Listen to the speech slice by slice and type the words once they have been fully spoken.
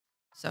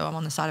So I'm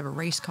on the side of a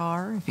race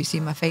car, if you see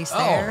my face Oh,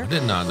 there. I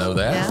did not know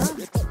that.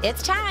 Yeah.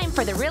 It's time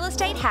for the Real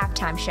Estate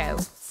Halftime Show.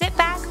 Sit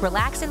back,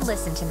 relax, and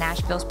listen to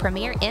Nashville's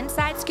premier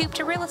inside scoop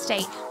to real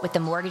estate with the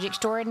mortgage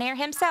extraordinaire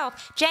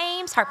himself,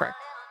 James Harper.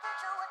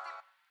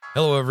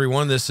 Hello,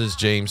 everyone. This is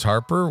James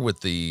Harper with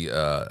the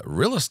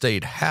Real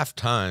Estate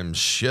Halftime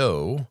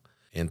Show.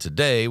 And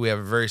today we have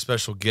a very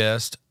special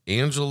guest,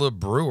 Angela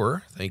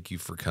Brewer. Thank you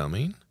for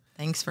coming.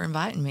 Thanks for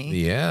inviting me.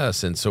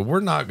 Yes, and so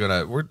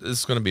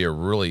it's gonna be a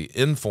really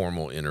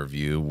informal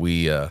interview.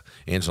 We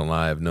Angela and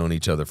I have known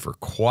each other for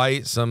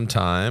quite some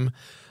time.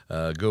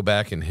 Go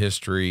back in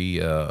history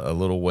a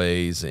little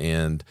ways,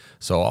 and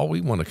so all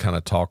we want to kind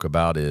of talk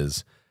about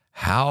is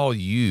how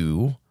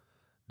you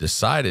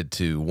decided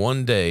to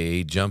one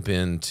day jump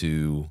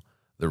into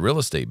the real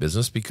estate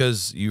business,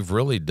 because you've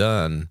really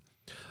done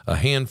a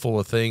handful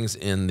of things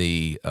in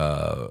the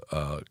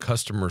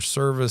customer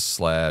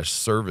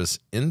service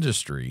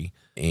industry.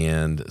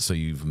 And so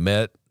you've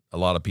met a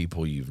lot of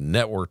people, you've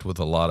networked with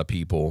a lot of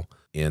people.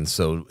 And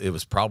so it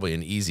was probably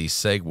an easy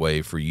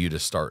segue for you to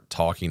start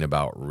talking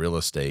about real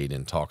estate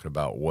and talking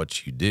about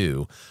what you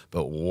do.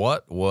 But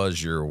what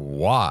was your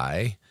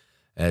why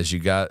as you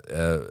got,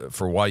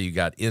 for why you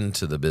got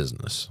into the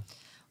business?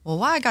 Well,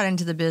 why I got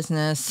into the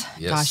business,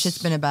 gosh, it's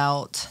been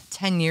about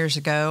 10 years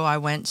ago. I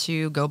went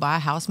to go buy a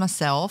house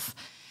myself,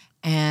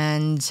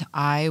 and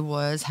I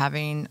was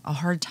having a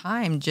hard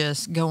time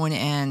just going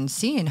and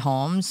seeing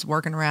homes,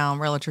 working around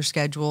realtor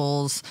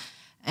schedules,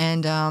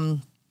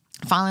 and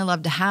finally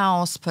loved a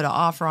house, put an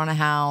offer on a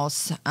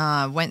house,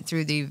 went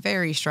through the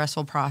very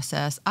stressful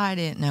process. I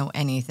didn't know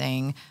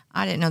anything.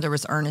 I didn't know there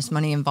was earnest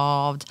money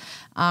involved.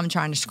 I'm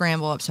trying to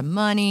scramble up some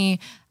money.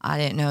 I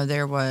didn't know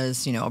there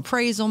was,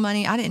 appraisal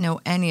money. I didn't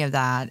know any of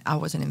that. I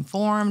wasn't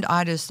informed.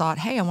 I just thought,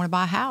 hey, I want to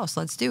buy a house.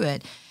 Let's do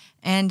it.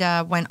 And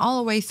went all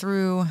the way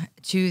through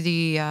to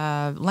the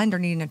lender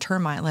needing a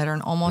termite letter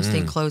and almost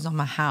didn't close on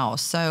my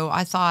house. So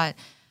I thought,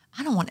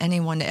 I don't want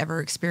anyone to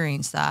ever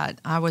experience that.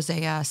 I was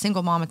a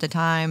single mom at the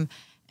time,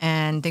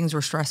 and things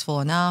were stressful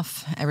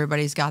enough.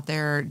 Everybody's got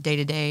their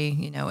day-to-day,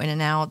 in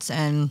and outs.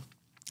 And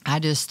I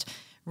just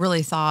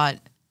really thought,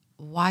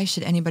 why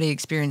should anybody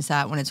experience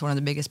that when it's one of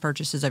the biggest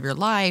purchases of your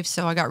life?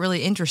 So I got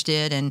really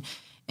interested and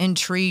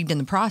intrigued in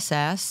the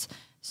process.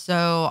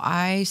 So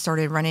I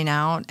started renting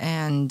out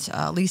and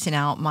leasing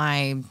out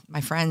my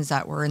friends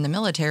that were in the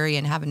military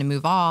and having to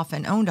move off,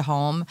 and owned a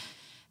home,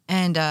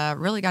 and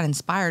really got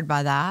inspired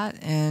by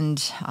that.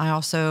 And I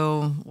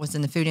also was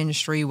in the food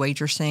industry,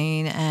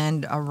 waitressing,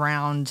 and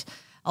around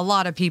a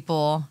lot of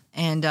people.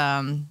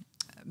 And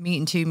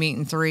meeting 2,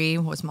 meeting 3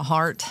 was my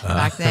heart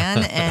back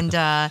then.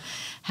 And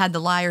had the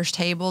liar's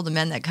table, the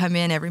men that come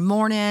in every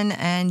morning,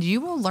 and you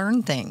will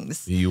learn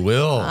things. You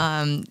will.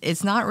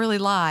 It's not really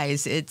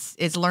lies.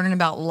 It's learning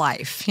about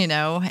life,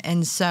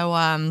 And so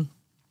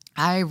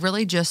I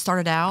really just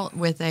started out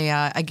with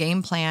a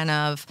game plan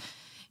of,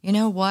 you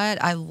know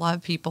what? I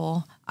love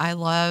people. I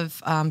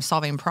love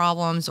solving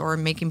problems or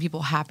making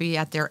people happy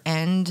at their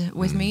end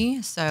with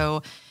me.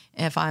 So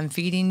if I'm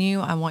feeding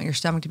you, I want your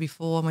stomach to be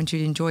full. I want you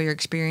to enjoy your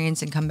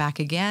experience and come back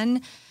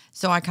again.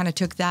 So I kind of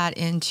took that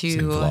into Same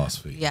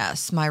philosophy.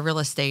 Yes, my real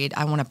estate.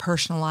 I want to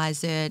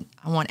personalize it.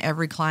 I want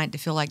every client to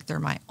feel like they're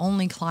my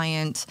only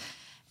client.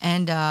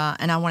 And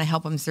I want to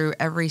help them through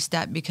every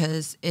step,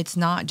 because it's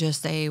not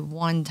just a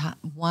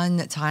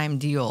one-time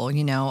deal.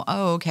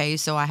 Oh, okay,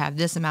 so I have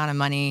this amount of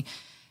money.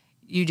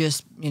 You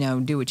just,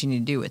 do what you need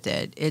to do with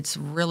it. It's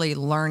really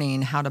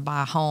learning how to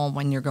buy a home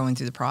when you're going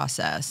through the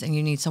process, and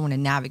you need someone to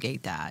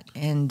navigate that.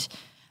 And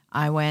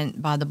I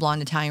went by the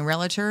Blonde Italian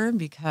Realtor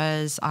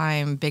because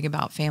I'm big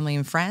about family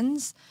and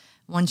friends.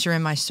 Once you're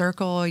in my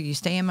circle, you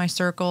stay in my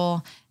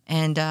circle.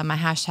 And my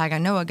hashtag, I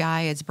know a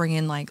guy is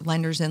bringing like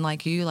lenders in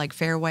like you, like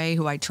Fairway,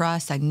 who I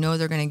trust. I know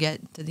they're going to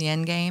get to the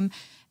end game.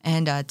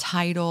 And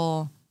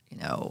title,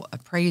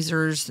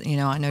 appraisers,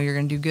 I know you're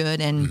going to do good.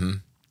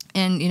 And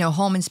and,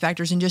 home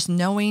inspectors, and just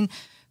knowing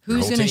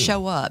who's going to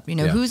show up,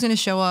 who's going to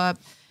show up,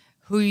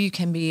 who you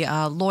can be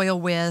loyal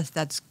with,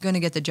 that's going to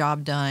get the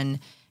job done.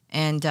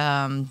 And,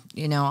 I'm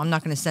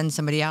not going to send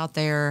somebody out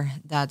there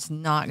that's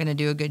not going to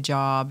do a good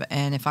job.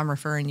 And if I'm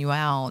referring you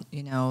out,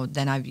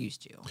 then I've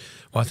used you.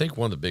 Well, I think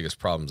one of the biggest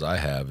problems I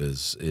have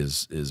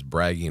is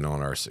bragging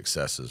on our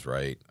successes,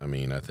 right? I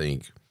mean, I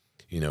think,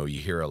 you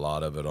hear a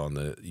lot of it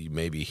you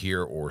maybe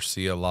hear or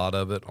see a lot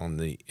of it on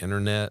the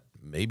internet,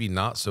 maybe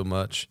not so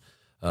much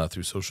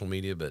through social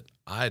media, but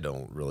I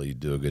don't really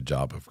do a good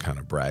job of kind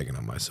of bragging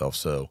on myself.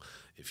 So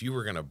if you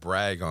were going to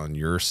brag on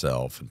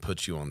yourself and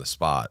put you on the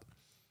spot,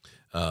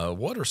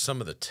 what are some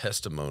of the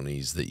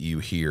testimonies that you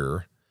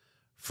hear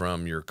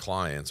from your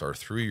clients or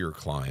through your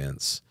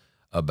clients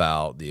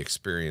about the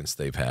experience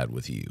they've had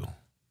with you?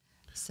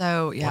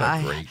 So,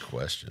 yeah. What a great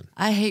question.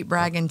 I hate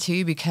bragging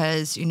too,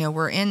 because,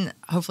 we're in,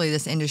 hopefully,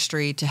 this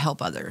industry to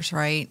help others,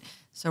 right?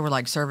 So we're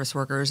like service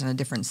workers in a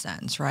different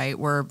sense, right?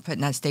 We're putting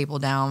that staple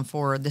down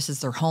for this is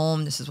their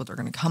home. This is what they're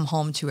going to come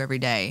home to every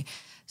day.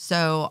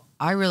 So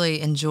I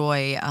really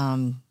enjoy,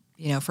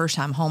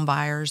 first-time home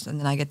buyers, and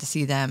then I get to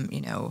see them,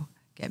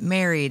 get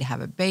married,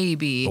 have a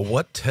baby. But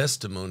what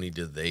testimony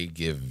did they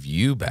give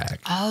you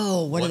back?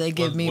 Oh, what do they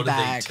give me back? What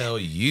did they tell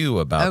you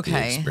about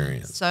the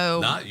experience? So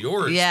not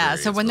your experience. Yeah.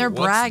 So when they're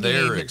bragging,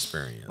 their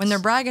experience? When they're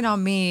bragging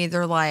on me,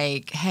 they're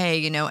like,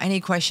 "Hey, any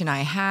question I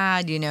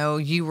had,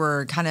 you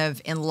were kind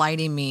of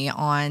enlightening me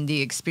on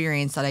the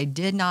experience that I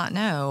did not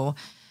know.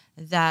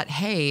 That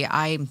hey,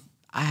 I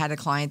had a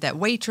client that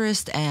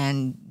waitressed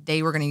and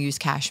they were going to use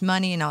cash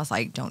money. And I was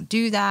like, don't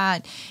do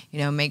that.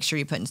 Make sure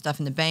you're putting stuff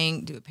in the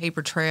bank, do a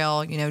paper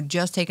trail,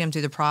 just taking them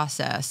through the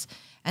process.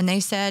 And they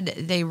said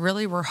they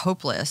really were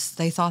hopeless.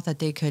 They thought that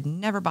they could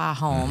never buy a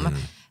home. Mm-hmm.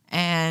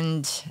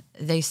 And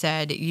they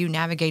said, you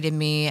navigated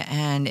me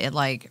and it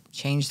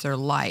changed their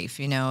life.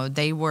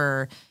 They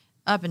were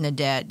up in the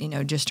debt,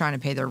 just trying to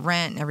pay their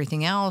rent and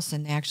everything else.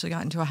 And they actually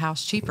got into a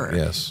house cheaper.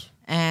 Yes.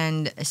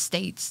 And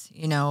estates,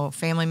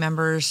 family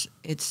members,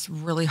 it's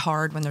really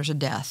hard when there's a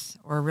death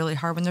or really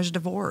hard when there's a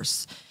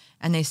divorce.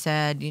 And they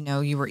said,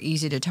 you were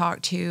easy to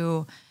talk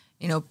to,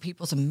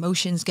 people's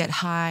emotions get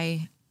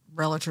high.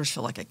 Realtors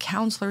feel like a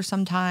counselor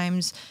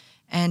sometimes.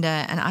 And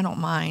I don't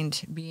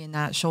mind being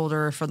that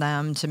shoulder for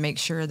them to make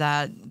sure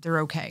that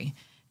they're okay.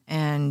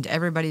 And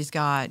everybody's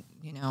got,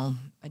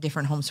 a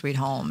different home sweet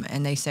home.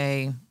 And they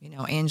say,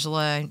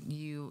 Angela,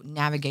 you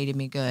navigated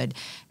me good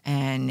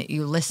and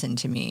you listened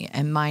to me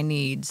and my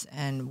needs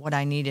and what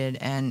I needed.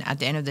 And at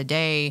the end of the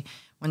day,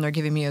 when they're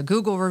giving me a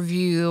Google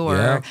review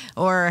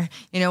or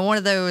one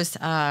of those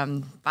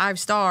 5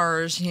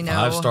 stars,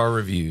 5-star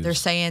reviews, they're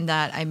saying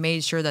that I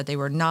made sure that they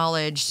were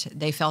acknowledged,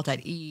 they felt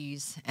at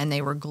ease, and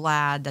they were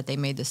glad that they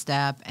made the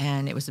step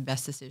and it was the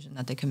best decision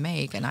that they could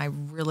make. And I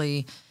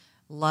really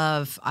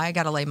I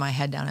got to lay my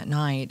head down at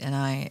night and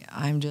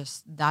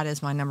that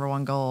is my number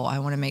one goal. I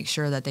want to make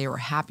sure that they were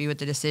happy with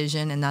the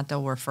decision and that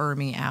they'll refer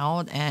me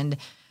out. And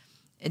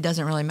it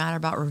doesn't really matter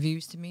about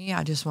reviews to me.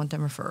 I just want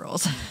them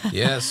referrals.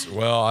 Yes.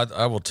 Well,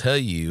 I will tell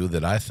you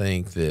that I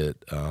think that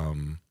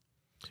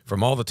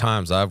from all the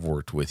times I've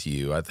worked with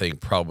you, I think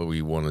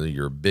probably one of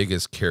your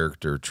biggest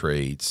character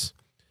traits,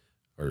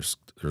 or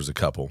there's a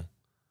couple.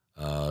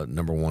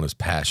 Number 1 is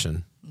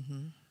passion.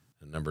 Mm-hmm.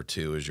 And number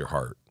 2 is your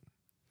heart.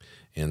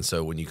 And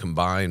so when you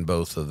combine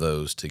both of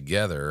those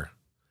together,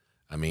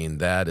 I mean,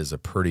 that is a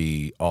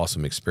pretty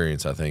awesome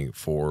experience, I think,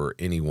 for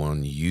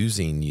anyone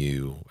using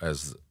you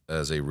as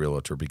a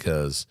realtor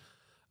because,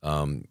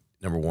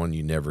 number 1,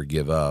 you never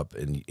give up,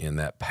 and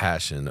that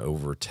passion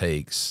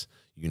overtakes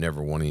you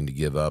never wanting to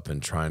give up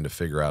and trying to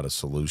figure out a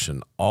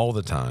solution all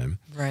the time.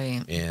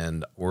 Right.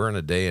 And we're in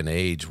a day and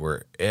age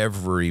where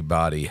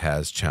everybody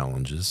has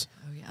challenges.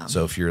 Oh, yeah.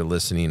 So if you're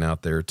listening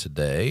out there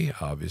today,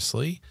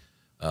 obviously,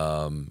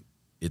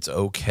 it's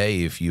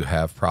okay if you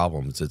have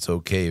problems. It's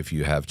okay if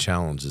you have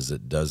challenges.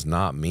 It does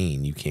not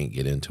mean you can't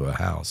get into a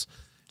house.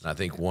 And I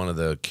think one of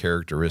the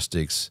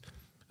characteristics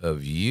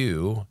of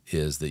you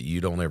is that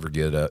you don't ever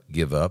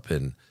give up,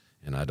 and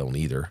I don't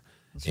either.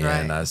 That's and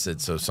right. I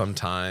said, so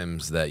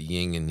sometimes that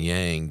yin and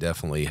yang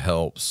definitely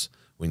helps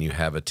when you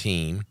have a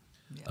team.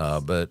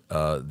 Yes. But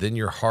then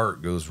your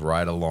heart goes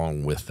right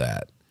along with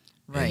that.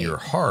 Right. And your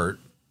heart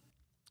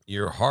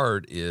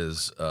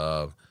is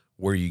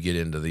where you get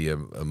into the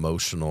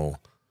emotional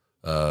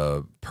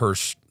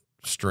purse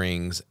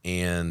strings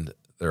and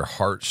their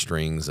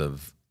heartstrings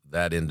of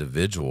that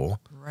individual,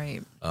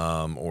 right,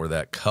 or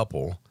that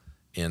couple,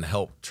 and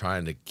help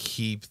trying to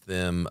keep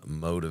them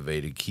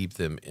motivated, keep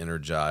them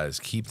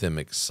energized, keep them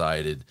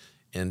excited,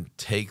 and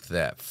take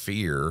that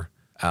fear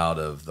out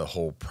of the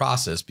whole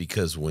process.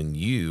 Because when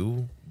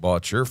you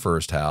bought your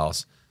first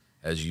house,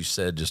 as you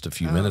said just a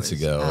few minutes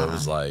ago, it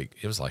was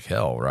like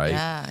hell, right?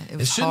 Yeah,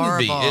 it shouldn't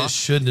horrible. It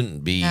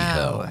shouldn't be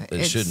hell.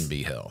 It shouldn't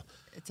be hell.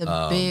 It's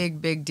a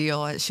big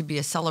deal. It should be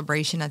a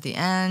celebration at the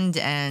end.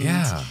 And,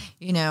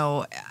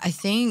 I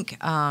think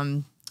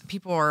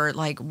people are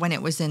like, when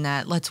it was in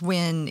that let's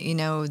win,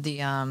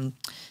 the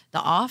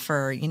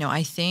offer,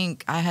 I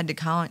think I had to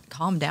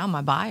calm down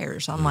my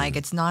buyers. I'm like,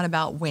 it's not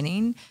about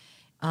winning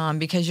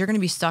because you're going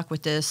to be stuck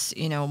with this,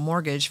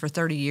 mortgage for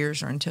 30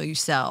 years or until you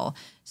sell.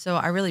 So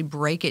I really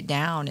break it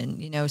down.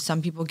 And,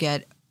 some people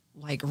get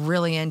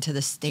really into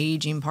the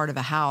staging part of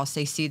a house.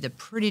 They see the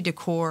pretty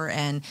decor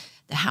and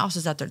the house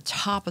is at the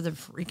top of the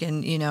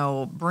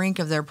freaking, brink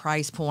of their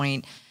price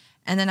point.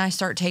 And then I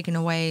start taking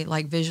away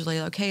visually,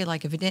 okay,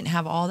 if it didn't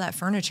have all that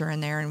furniture in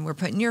there and we're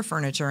putting your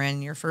furniture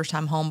in, your first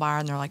time home buyer,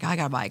 and they're like, I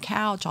got to buy a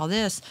couch, all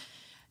this.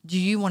 Do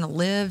you want to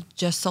live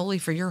just solely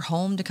for your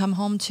home to come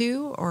home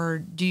to? Or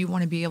do you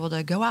want to be able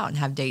to go out and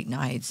have date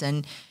nights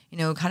and,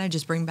 kind of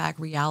just bring back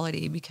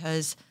reality?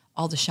 Because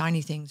all the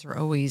shiny things are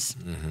always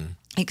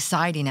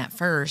exciting at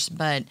first,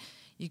 but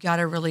you got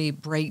to really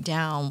break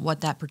down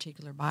what that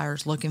particular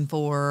buyer's looking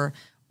for,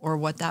 or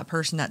what that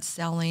person that's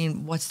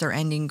selling, what's their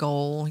ending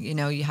goal.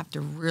 You have to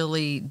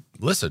really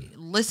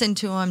listen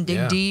to them,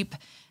 dig deep,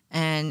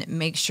 and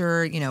make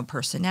sure,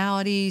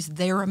 personalities,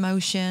 their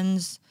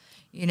emotions,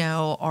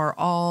 are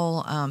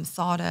all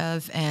thought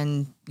of,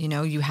 and,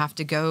 you have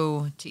to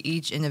go to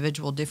each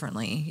individual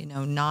differently.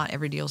 Not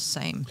every deal's the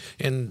same.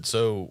 And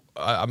so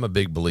I'm a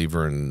big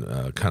believer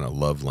in kind of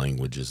love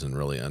languages and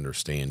really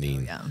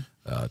understanding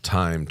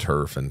time,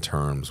 turf, and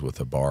terms with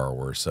a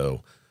borrower.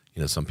 So,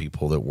 some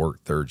people that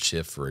work third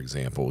shift, for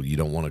example, you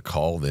don't want to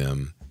call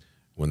them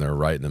when they're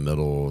right in the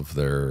middle of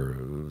their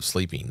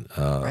sleeping.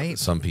 Right.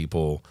 Some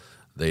people,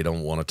 they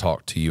don't want to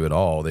talk to you at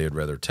all. They'd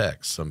rather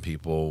text. Some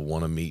people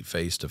want to meet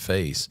face to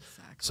face.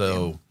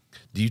 So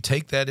do you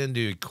take that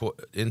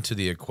into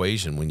the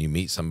equation when you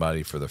meet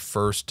somebody for the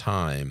first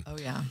time? Oh,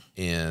 yeah.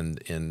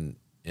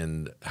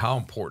 And how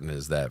important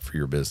is that for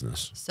your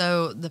business?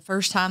 So the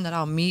first time that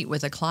I'll meet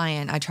with a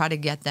client, I try to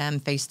get them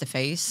face to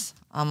face.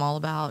 I'm all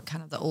about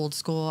kind of the old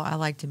school. I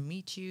like to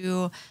meet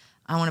you.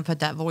 I want to put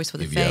that voice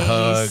with a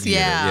face. You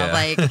a hug,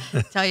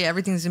 like tell you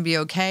everything's going to be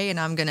okay. And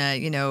I'm going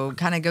to,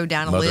 kind of go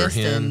down a list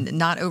and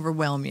not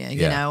overwhelm you,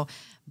 you know.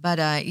 But,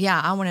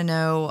 I want to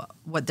know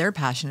what they're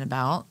passionate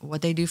about,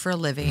 what they do for a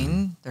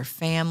living, their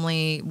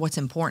family, what's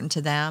important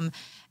to them,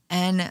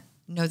 and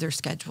know their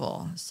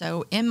schedule.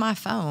 So in my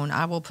phone,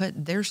 I will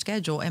put their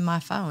schedule in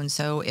my phone.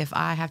 So if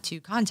I have to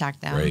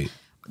contact them,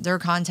 they're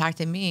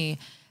contacting me.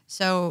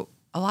 So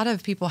a lot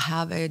of people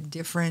have a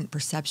different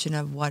perception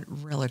of what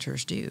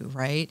realtors do,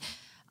 right?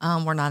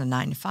 We're not a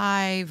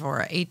 9-to-5 or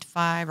an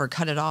 8-to-5 or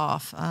cut it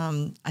off.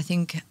 I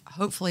think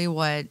hopefully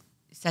what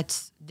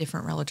sets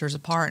different realtors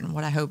apart, and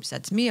what I hope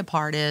sets me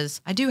apart,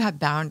 is I do have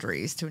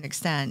boundaries to an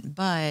extent,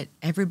 but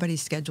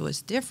everybody's schedule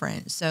is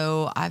different.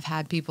 So I've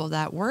had people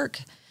that work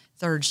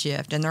third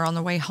shift and they're on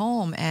their way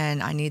home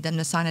and I need them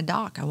to sign a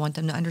doc. I want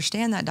them to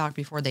understand that doc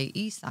before they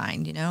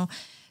e-sign,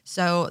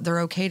 So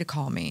they're okay to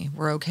call me.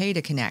 We're okay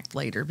to connect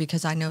later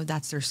because I know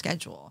that's their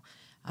schedule.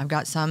 I've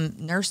got some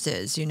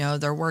nurses,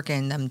 they're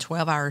working them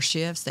 12-hour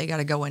shifts. They got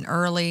to go in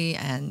early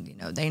and,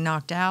 they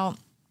knocked out.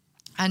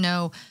 I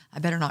know I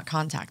better not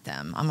contact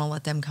them. I'm going to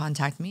let them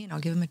contact me and I'll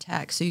give them a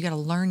text. So you got to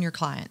learn your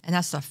client. And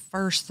that's the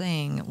first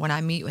thing when I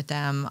meet with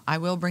them. I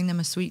will bring them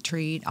a sweet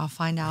treat. I'll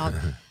find out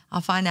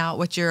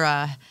what your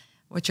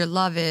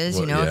love is,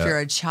 if you're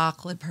a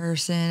chocolate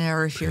person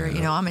or if you're,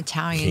 I'm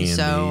Italian, candy,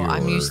 so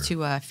I'm used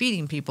to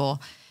feeding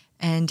people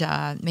and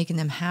making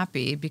them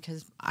happy,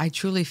 because I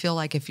truly feel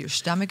like if your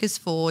stomach is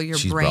full, your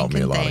brain can think. She's brought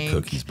me a lot of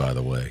cookies, by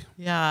the way.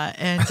 Yeah,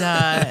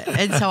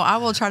 and so I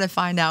will try to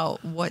find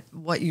out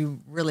what you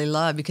really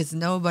love, because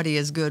nobody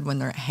is good when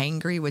they're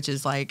hangry, which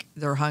is like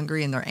they're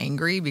hungry and they're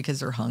angry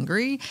because they're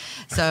hungry.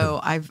 So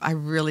I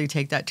really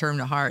take that term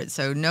to heart.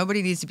 So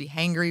nobody needs to be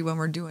hangry when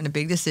we're doing a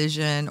big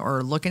decision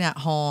or looking at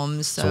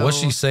homes. So what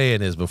she's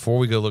saying is, before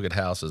we go look at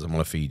houses, I'm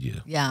going to feed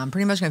you. Yeah, I'm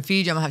pretty much going to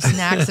feed you. I'm going to have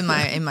snacks in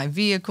my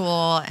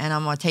vehicle, and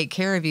I'm going to take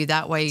care of you.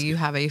 That way you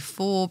have a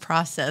full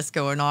process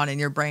going on in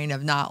your brain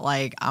of not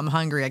like, I'm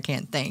hungry, I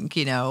can't think,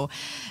 So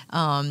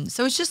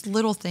it's just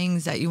little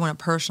things that you want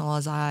to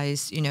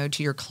personalize,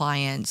 to your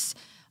clients.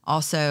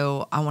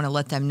 Also, I want to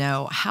let them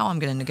know how I'm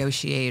going to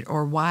negotiate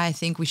or why I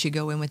think we should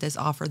go in with this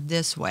offer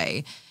this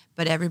way.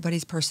 But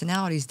everybody's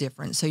personality is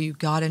different. So you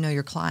got to know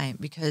your client,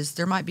 because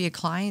there might be a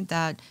client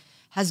that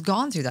has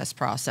gone through this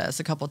process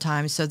a couple of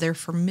times, so they're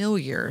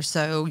familiar.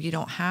 So you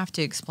don't have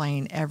to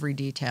explain every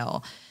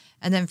detail.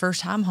 And then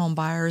first-time home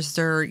buyers,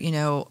 they're,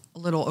 a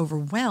little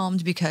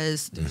overwhelmed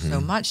because there's so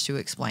much to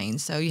explain.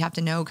 So you have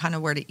to know kind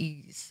of where to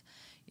ease,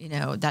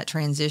 that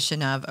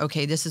transition of,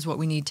 okay, this is what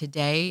we need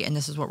today, and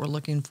this is what we're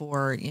looking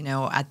for,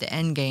 at the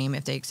end game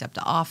if they accept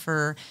the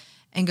offer,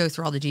 and go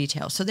through all the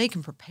details so they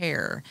can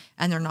prepare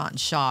and they're not in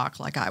shock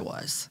like I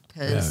was,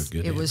 because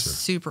it was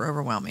super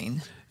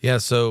overwhelming. Yeah.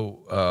 So,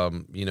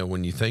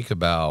 when you think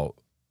about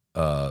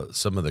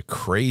some of the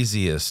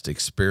craziest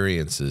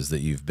experiences that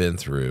you've been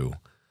through,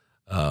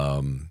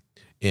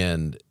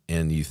 and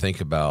you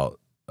think about,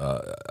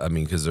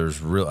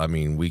 because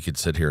we could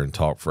sit here and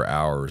talk for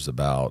hours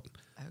about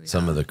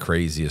some of the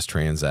craziest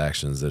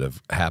transactions that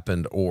have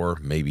happened or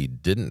maybe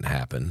didn't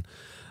happen.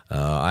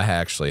 I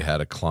actually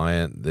had a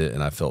client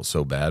and I felt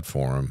so bad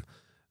for him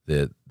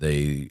that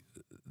they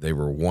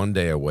were one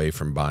day away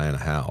from buying a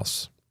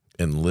house,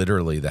 and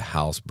literally the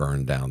house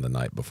burned down the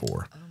night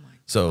before. Oh my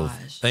gosh. So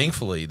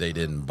thankfully they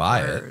didn't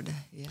buy it.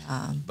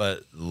 Yeah.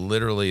 But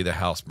literally the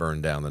house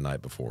burned down the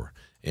night before.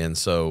 And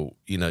so,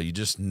 you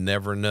just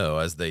never know.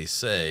 As they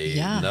say,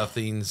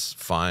 nothing's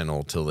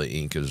final till the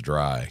ink is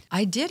dry.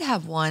 I did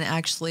have one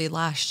actually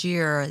last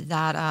year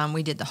that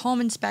we did the home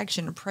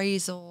inspection,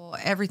 appraisal,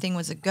 everything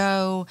was a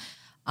go.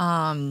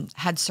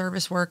 Had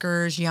service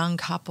workers, young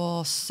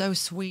couple, so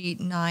sweet,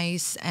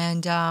 nice,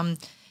 and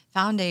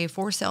found a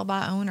for sale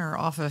by owner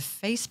off of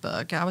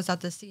Facebook. I was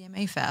at the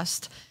CMA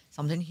Fest,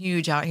 something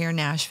huge out here in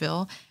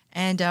Nashville.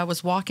 And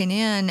was walking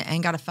in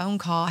and got a phone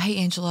call. Hey,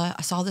 Angela,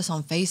 I saw this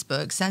on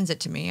Facebook. Sends it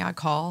to me. I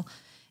call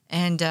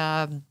and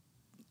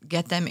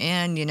get them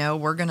in.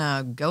 We're going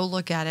to go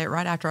look at it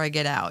right after I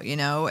get out,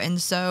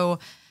 And so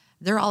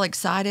they're all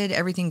excited.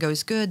 Everything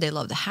goes good. They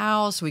love the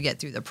house. We get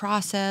through the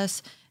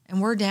process.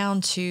 And we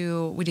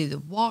do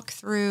the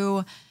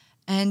walkthrough.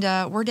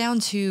 And we're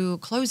down to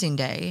closing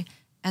day.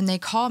 And they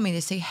call me. They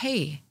say,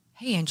 hey,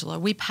 hey, Angela,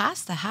 we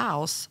passed the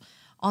house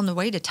on the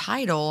way to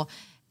title,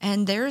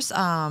 and there's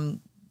the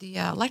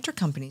electric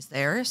company's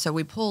there. So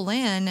we pull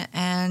in,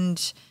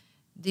 and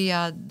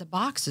the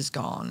box is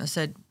gone. I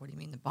said, what do you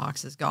mean the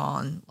box is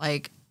gone?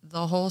 Like,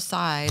 the whole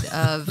side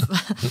of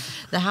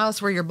the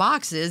house where your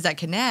box is that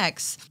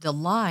connects, the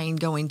line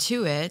going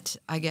to it,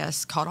 I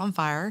guess, caught on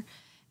fire,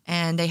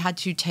 and they had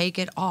to take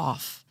it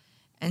off.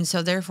 And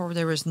so therefore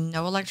there was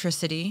no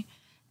electricity,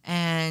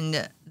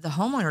 and the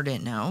homeowner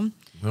didn't know.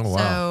 Oh, wow.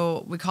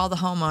 So we called the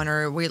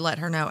homeowner. We let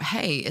her know,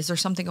 hey, is there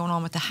something going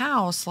on with the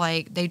house?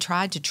 Like, they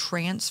tried to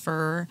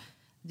transfer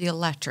the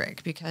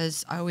electric,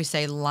 because I always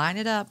say, line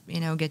it up,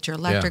 get your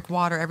electric,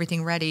 water,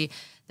 everything ready.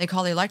 They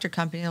call the electric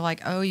company. They're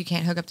like, oh, you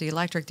can't hook up the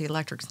electric. The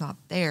electric's not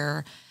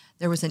there.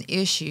 There was an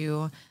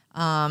issue.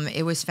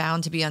 It was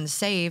found to be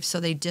unsafe, so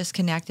they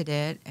disconnected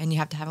it, and you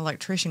have to have an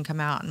electrician come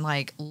out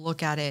and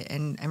look at it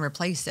and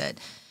replace it.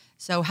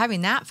 So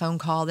having that phone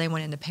call, they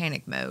went into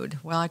panic mode.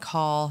 Well, I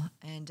call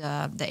and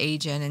the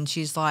agent, and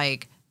she's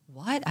like,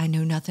 what? I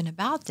know nothing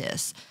about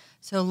this.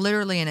 So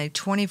literally in a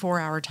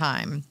 24-hour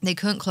time, they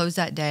couldn't close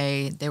that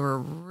day. They were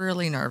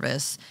really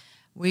nervous.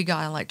 We got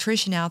an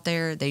electrician out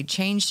there. They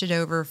changed it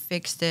over,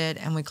 fixed it,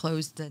 and we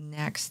closed the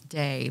next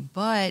day.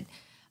 But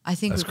I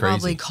think we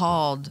probably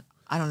called,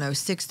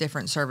 6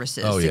 different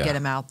services to get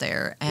him out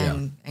there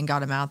and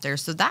got him out there.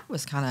 So that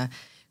was kind of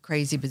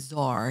crazy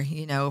bizarre,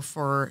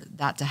 for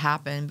that to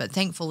happen. But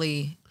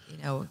thankfully,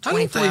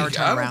 24-hour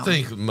turnaround. I don't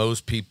think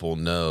most people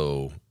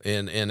know,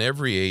 and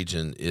every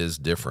agent is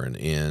different.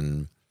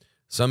 And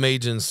some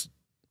agents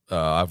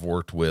I've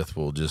worked with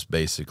will just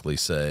basically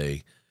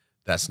say,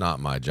 that's not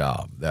my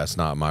job. That's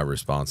not my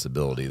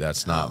responsibility.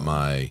 That's not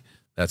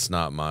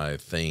my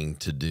thing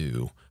to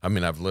do. I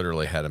mean, I've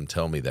literally had them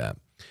tell me that.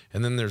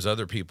 And then there's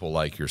other people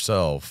like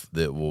yourself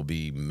that will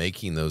be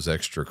making those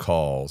extra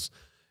calls.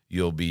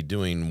 You'll be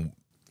doing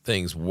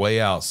things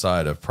way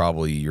outside of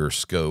probably your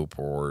scope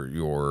or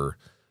your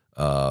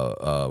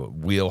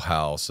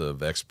wheelhouse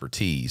of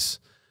expertise,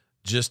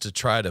 just to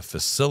try to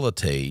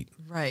facilitate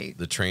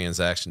the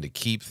transaction, to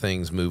keep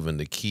things moving,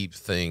 to keep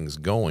things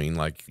going.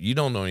 Like, you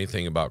don't know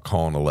anything about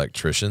calling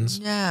electricians.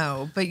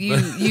 No, but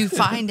you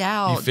find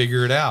out. You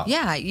figure it out.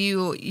 Yeah,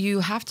 you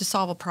have to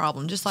solve a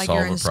problem, just like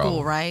you're in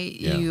school, right?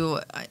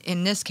 Yeah.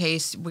 In this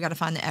case, we got to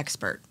find the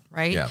expert,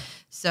 right? Yeah.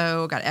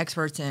 So got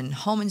experts in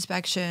home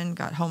inspection,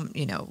 got home,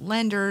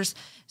 lenders.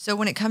 So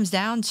when it comes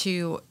down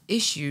to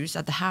issues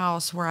at the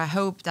house, where I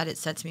hope that it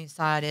sets me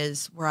aside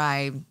is where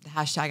I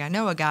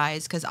know a guy,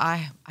 is because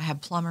I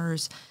have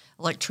plumbers,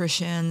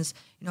 electricians.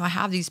 I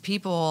have these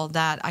people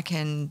that I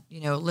can,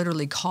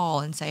 literally call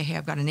and say, hey,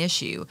 I've got an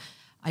issue.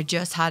 I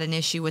just had an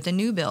issue with a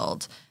new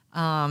build. Did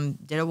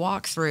a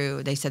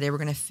walkthrough. They said they were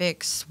going to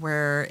fix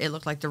where it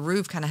looked like the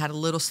roof kind of had a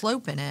little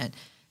slope in it.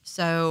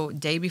 So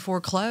day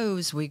before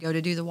close, we go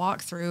to do the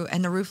walkthrough,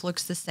 and the roof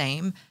looks the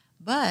same.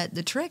 But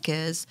the trick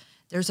is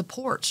there's a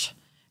porch.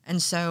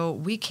 And so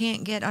we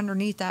can't get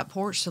underneath that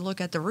porch to look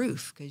at the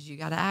roof because you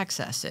got to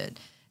access it.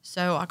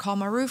 So I call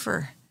my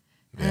roofer.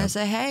 And I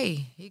say,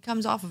 hey, he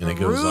comes off of a roof.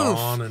 And it goes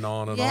on and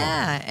on and on.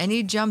 Yeah, and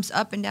he jumps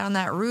up and down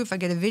that roof. I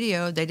get a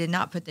video. They did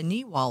not put the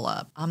knee wall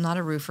up. I'm not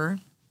a roofer.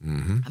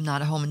 Mm-hmm. I'm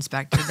not a home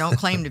inspector. Don't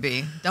claim to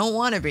be. Don't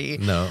want to be.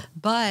 No.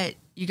 But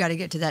you got to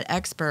get to that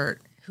expert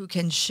who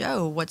can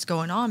show what's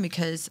going on,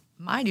 because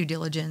my due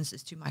diligence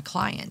is to my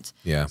client.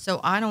 Yeah. So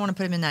I don't want to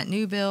put him in that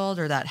new build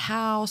or that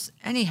house,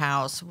 any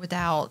house,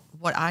 without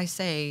what I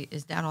say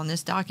is down on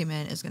this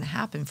document is going to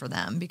happen for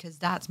them, because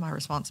that's my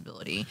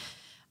responsibility.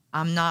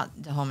 I'm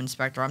not the home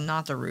inspector. I'm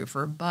not the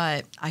roofer,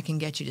 but I can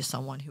get you to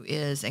someone who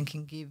is and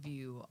can give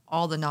you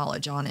all the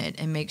knowledge on it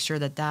and make sure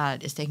that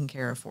that is taken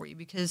care of for you.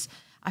 Because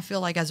I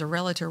feel like as a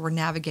realtor, we're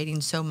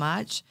navigating so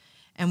much,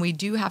 and we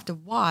do have to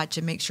watch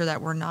and make sure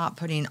that we're not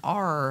putting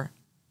our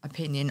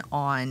opinion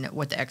on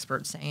what the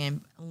expert's saying,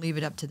 leave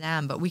it up to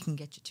them, but we can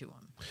get you to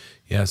them.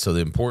 Yeah, so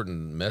the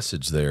important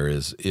message there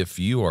is, if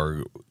you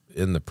are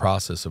in the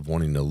process of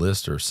wanting to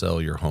list or sell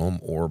your home,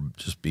 or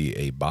just be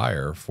a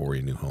buyer for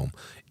a new home,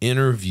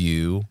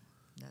 interview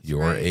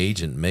your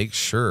agent. Make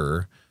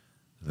sure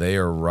they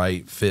are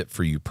right fit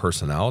for you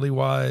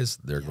personality-wise.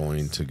 They're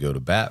going to go to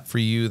bat for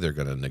you. They're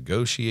going to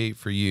negotiate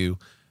for you.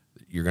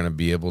 You're going to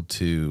be able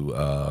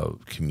to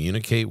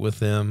communicate with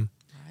them.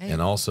 And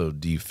also,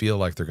 do you feel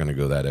like they're going to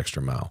go that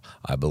extra mile?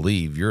 I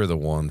believe you're the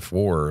one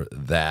for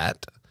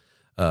that.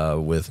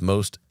 With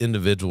most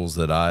individuals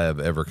that I have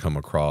ever come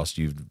across,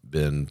 you've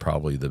been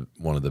probably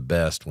one of the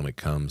best when it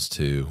comes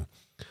to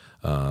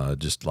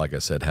just, like I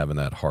said, having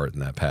that heart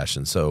and that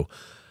passion. So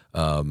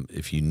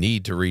if you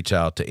need to reach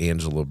out to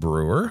Angela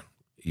Brewer,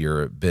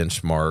 you're at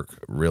Benchmark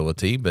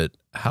Realty, but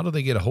how do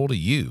they get a hold of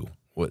you?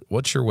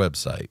 What's your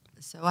website?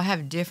 So I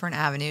have different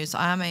avenues.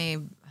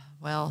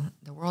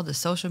 The world is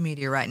social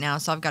media right now.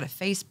 So I've got a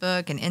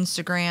Facebook and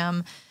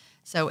Instagram.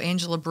 So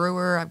Angela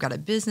Brewer, I've got a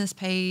business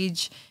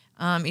page.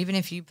 Even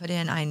if you put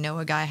in "I know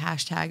a guy"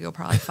 hashtag, you'll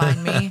probably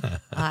find me.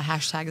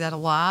 Hashtag that a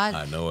lot.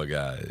 I know a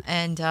guy.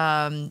 And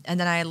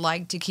then I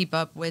like to keep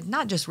up with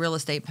not just real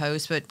estate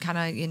posts, but kind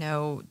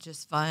of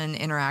just fun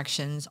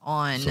interactions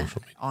on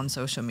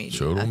social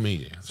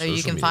media. So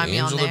you can find me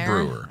on there. Angela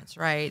Brewer. That's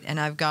right. And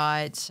I've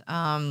got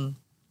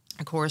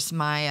of course,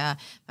 my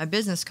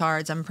business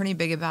cards. I'm pretty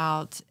big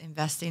about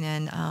investing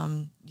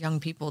in young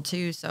people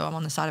too. So I'm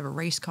on the side of a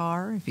race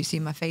car. If you see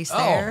my face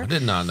there, I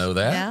did not know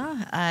that.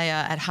 Yeah, I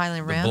at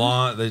Highland Rim.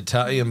 The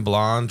Italian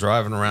blonde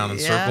driving around in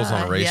circles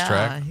on a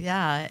racetrack.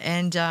 Yeah,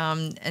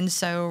 and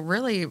so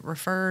really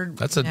referred.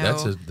 That's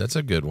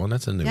a good one.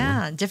 That's a new one.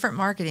 Yeah, different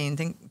marketing.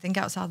 Think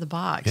outside the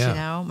box.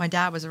 Yeah. My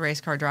dad was a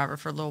race car driver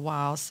for a little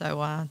while, so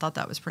I thought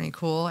that was pretty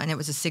cool. And it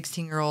was a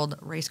 16-year-old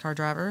race car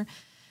driver.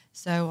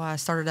 So I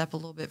started up a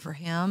little bit for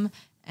him,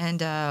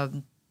 and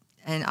I'm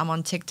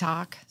on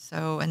TikTok.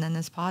 And then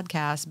this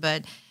podcast.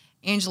 But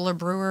Angela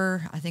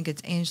Brewer, I think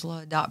it's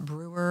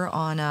Angela.Brewer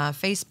on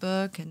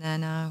Facebook, and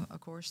then of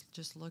course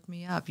just look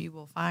me up. You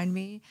will find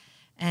me,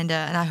 and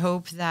I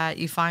hope that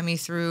you find me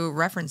through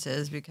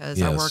references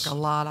because I work a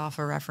lot off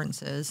of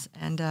references.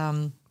 And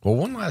well,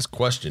 one last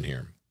question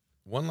here.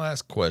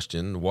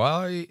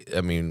 Why?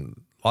 I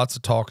mean, lots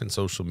of talk in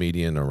social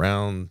media and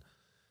around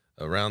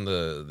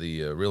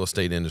the real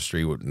estate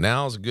industry.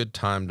 Now's a good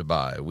time to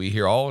buy. We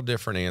hear all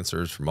different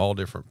answers from all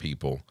different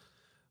people,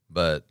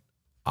 but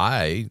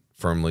I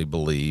firmly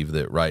believe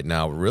that right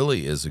now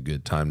really is a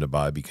good time to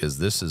buy because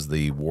this is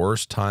the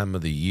worst time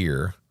of the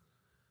year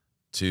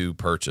to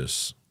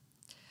purchase.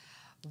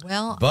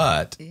 Well,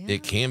 but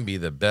it can be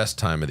the best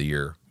time of the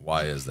year.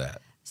 Why is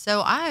that?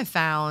 So I have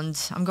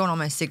found, I'm going on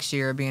my 6th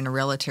year being a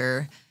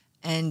realtor,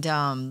 and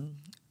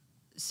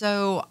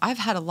so I've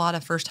had a lot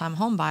of first-time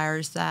home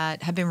buyers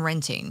that have been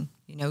renting,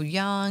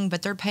 young,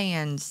 but they're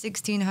paying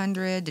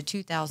 $1,600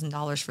 to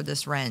 $2,000 for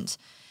this rent.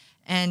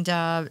 And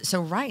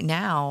so right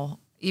now,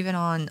 even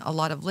on a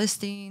lot of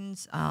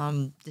listings,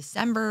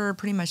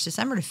 pretty much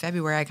December to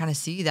February, I kind of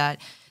see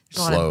that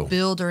there's a lot of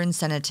builder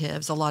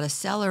incentives. A lot of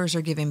sellers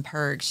are giving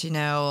perks.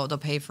 They'll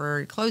pay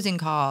for closing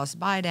costs,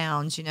 buy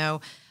downs.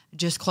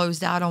 Just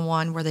closed out on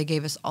one where they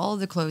gave us all of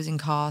the closing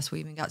costs. We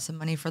even got some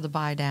money for the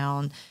buy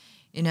down.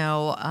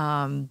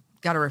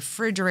 Got a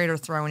refrigerator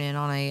thrown in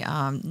on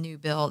a new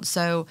build.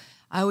 So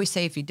I always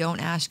say, if you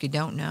don't ask, you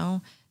don't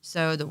know.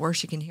 So the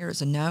worst you can hear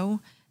is a no.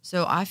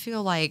 So I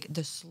feel like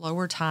the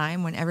slower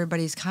time when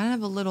everybody's kind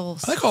of a little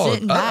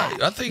sitting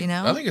back. I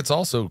think it's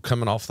also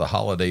coming off the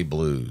holiday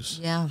blues.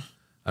 Yeah.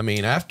 I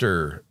mean,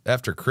 after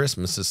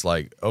Christmas, it's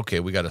like, okay,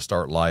 we got to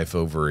start life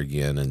over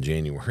again in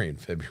January and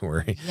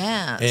February.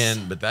 Yes.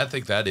 But I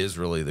think that is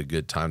really the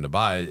good time to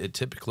buy. It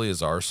typically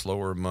is our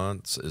slower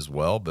months as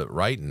well. But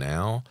right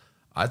now,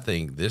 I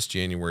think this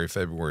January,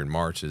 February, and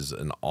March is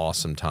an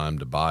awesome time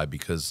to buy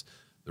because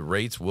the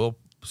rates will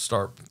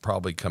start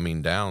probably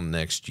coming down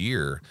next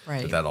year.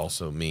 Right. But that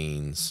also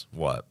means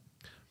what?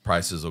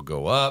 Prices will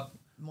go up.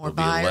 More There'll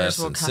be buyers less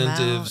will come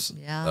incentives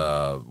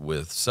out.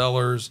 with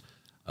sellers.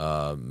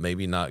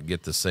 Maybe not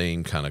get the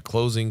same kind of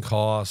closing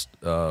cost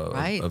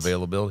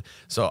availability.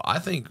 So I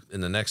think in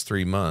the next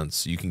 3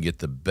 months, you can get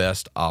the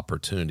best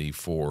opportunity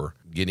for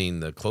getting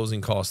the closing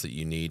costs that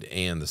you need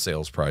and the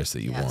sales price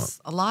that you want.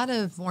 A lot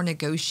of more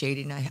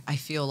negotiating, I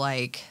feel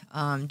like,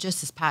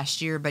 just this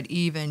past year, but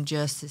even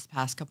just this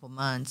past couple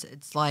months.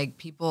 It's like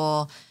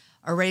people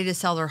are ready to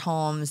sell their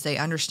homes. They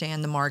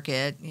understand the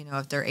market.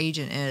 If their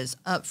agent is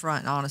upfront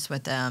and honest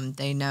with them,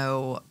 they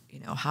know,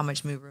 how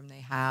much move room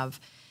they have.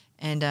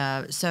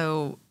 And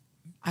so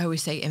I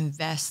always say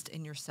invest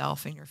in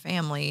yourself and your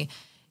family.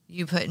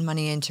 You putting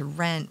money into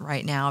rent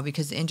right now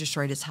because the interest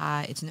rate is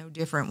high. It's no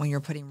different when you're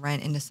putting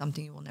rent into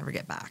something you will never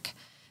get back.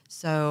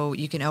 So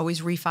you can always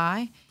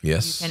refi.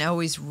 Yes. You can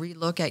always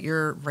relook at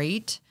your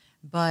rate,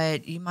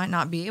 but you might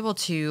not be able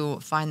to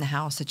find the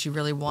house that you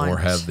really want. Or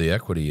have the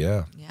equity,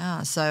 yeah.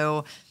 Yeah.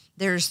 So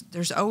there's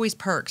always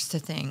perks to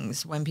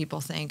things when people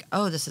think,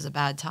 oh, this is a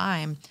bad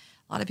time.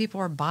 A lot of people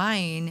are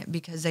buying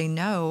because they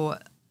know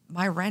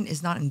my rent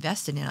is not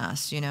invested in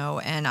us,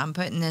 and I'm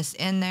putting this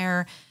in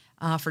there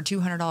for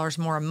 $200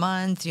 more a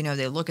month.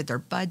 They look at their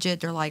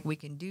budget. They're like, we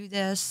can do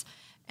this,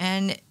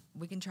 and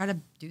we can try to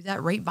do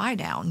that rate buy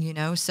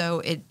down, so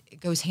it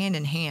goes hand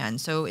in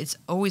hand. So it's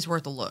always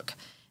worth a look.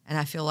 And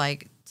I feel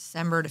like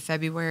December to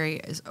February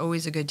is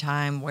always a good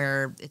time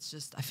where it's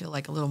just, I feel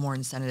like a little more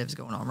incentives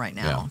going on right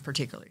now,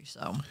 particularly.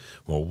 So,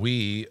 well,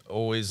 we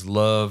always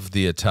love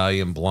the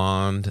Italian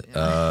blonde,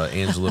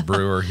 Angela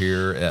Brewer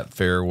here at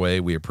Fairway.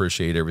 We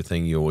appreciate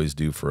everything you always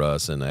do for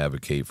us and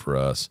advocate for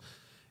us.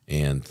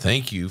 And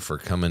thank you for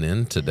coming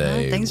in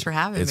today. Thanks for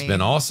having me. It's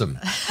been awesome.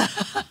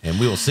 And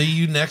we will see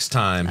you next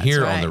time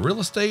on the Real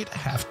Estate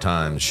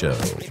Halftime Show.